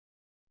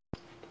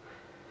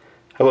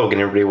Hello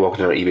again everybody, welcome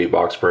to our eBay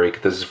box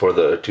break. This is for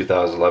the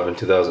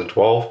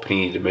 2011-2012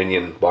 Panini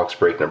Dominion box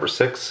break number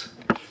 6.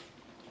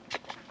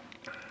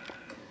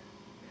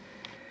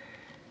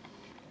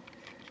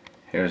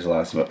 Here's the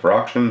last one up for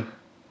auction.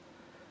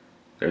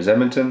 There's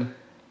Edmonton.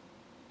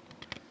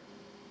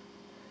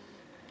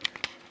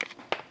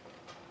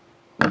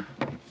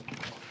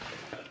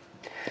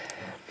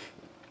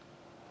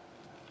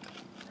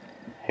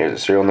 Here's the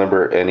serial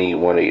number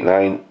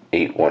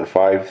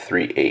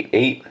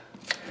NE189815388.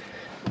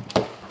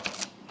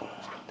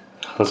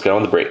 Let's get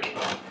on the break.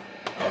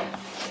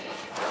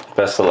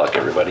 Best of luck,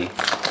 everybody.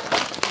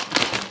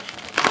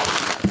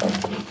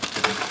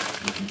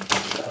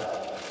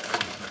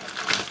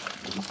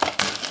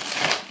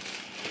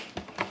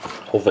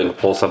 Hopefully I can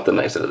pull something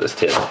nice out of this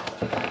tin.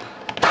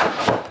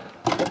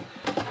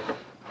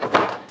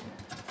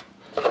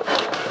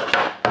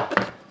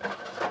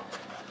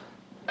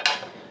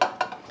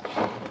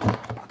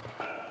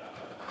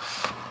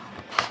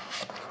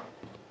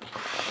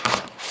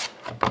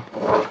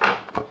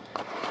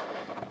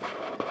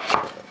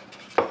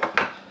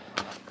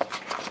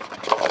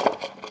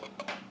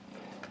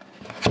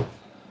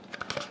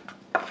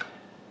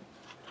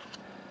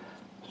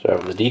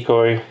 Start with the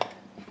decoy.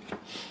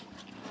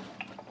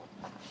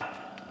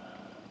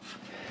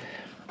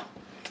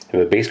 We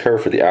have a base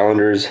card for the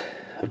Islanders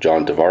of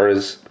John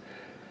Tavares,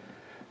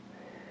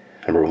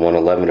 number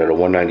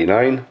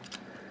 111/199.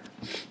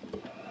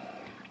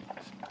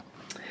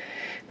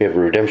 We have a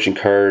redemption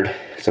card.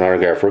 It's an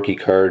autograph rookie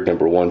card,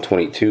 number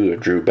 122 of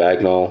Drew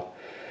Bagnall.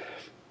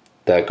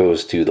 That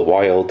goes to the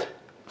Wild.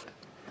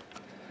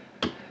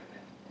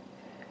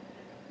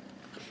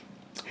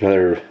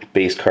 Another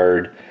base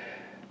card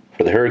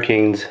for the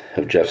Hurricanes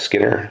of Jeff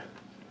Skinner,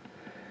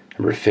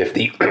 number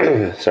 50.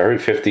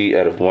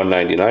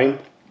 50/199.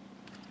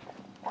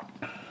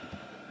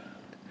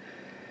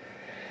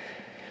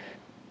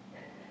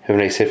 Have a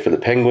nice hit for the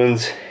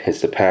Penguins.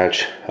 It's the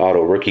patch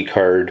auto rookie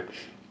card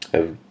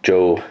of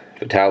Joe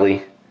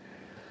Vitale,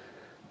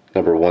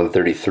 number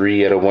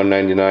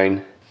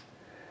 133/199.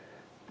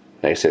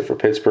 Nice hit for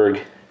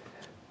Pittsburgh.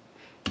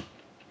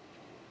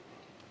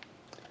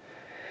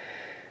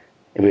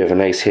 And we have a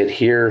nice hit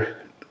here,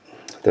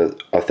 the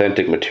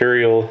authentic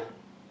material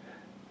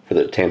for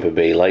the Tampa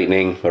Bay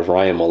Lightning of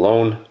Ryan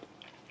Malone,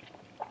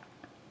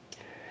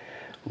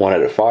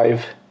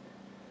 1/5.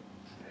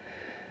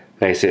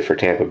 Nice hit for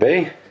Tampa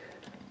Bay.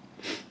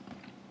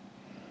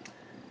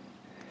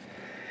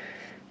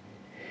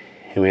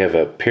 And we have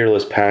a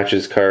Peerless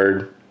Patches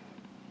card.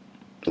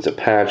 It's a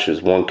patch,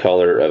 there's one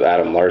color of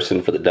Adam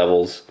Larson for the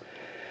Devils,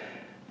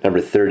 number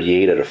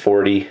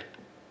 38/40.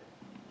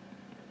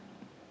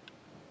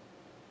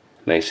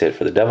 Nice hit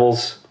for the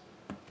Devils.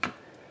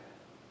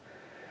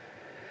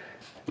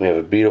 We have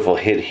a beautiful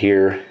hit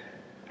here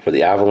for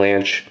the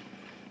Avalanche.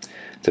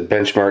 It's a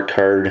benchmark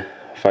card,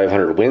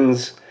 500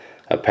 wins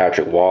of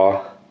Patrick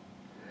Waugh,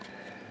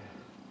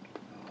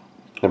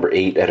 number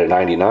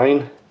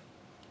 8/99.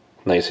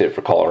 Nice hit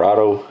for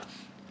Colorado,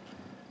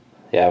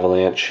 the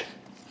Avalanche.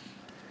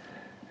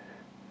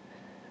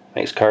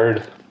 Nice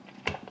card.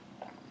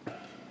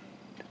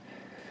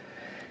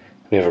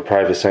 We have a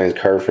private signed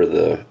card for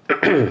the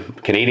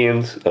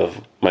Canadians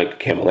of Mike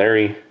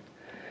Camilleri.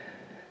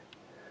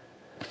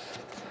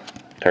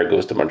 Card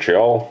goes to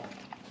Montreal.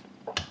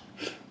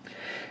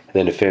 And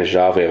then to finish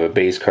off, we have a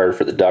base card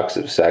for the Ducks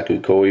of Saku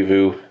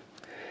Koivu,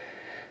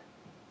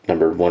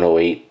 number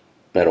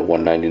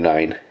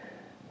 108/199,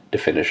 to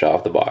finish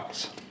off the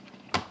box.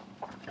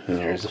 And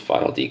here's the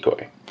final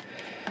decoy.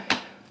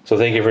 So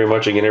thank you very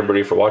much again,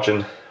 everybody, for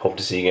watching. Hope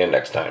to see you again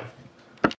next time.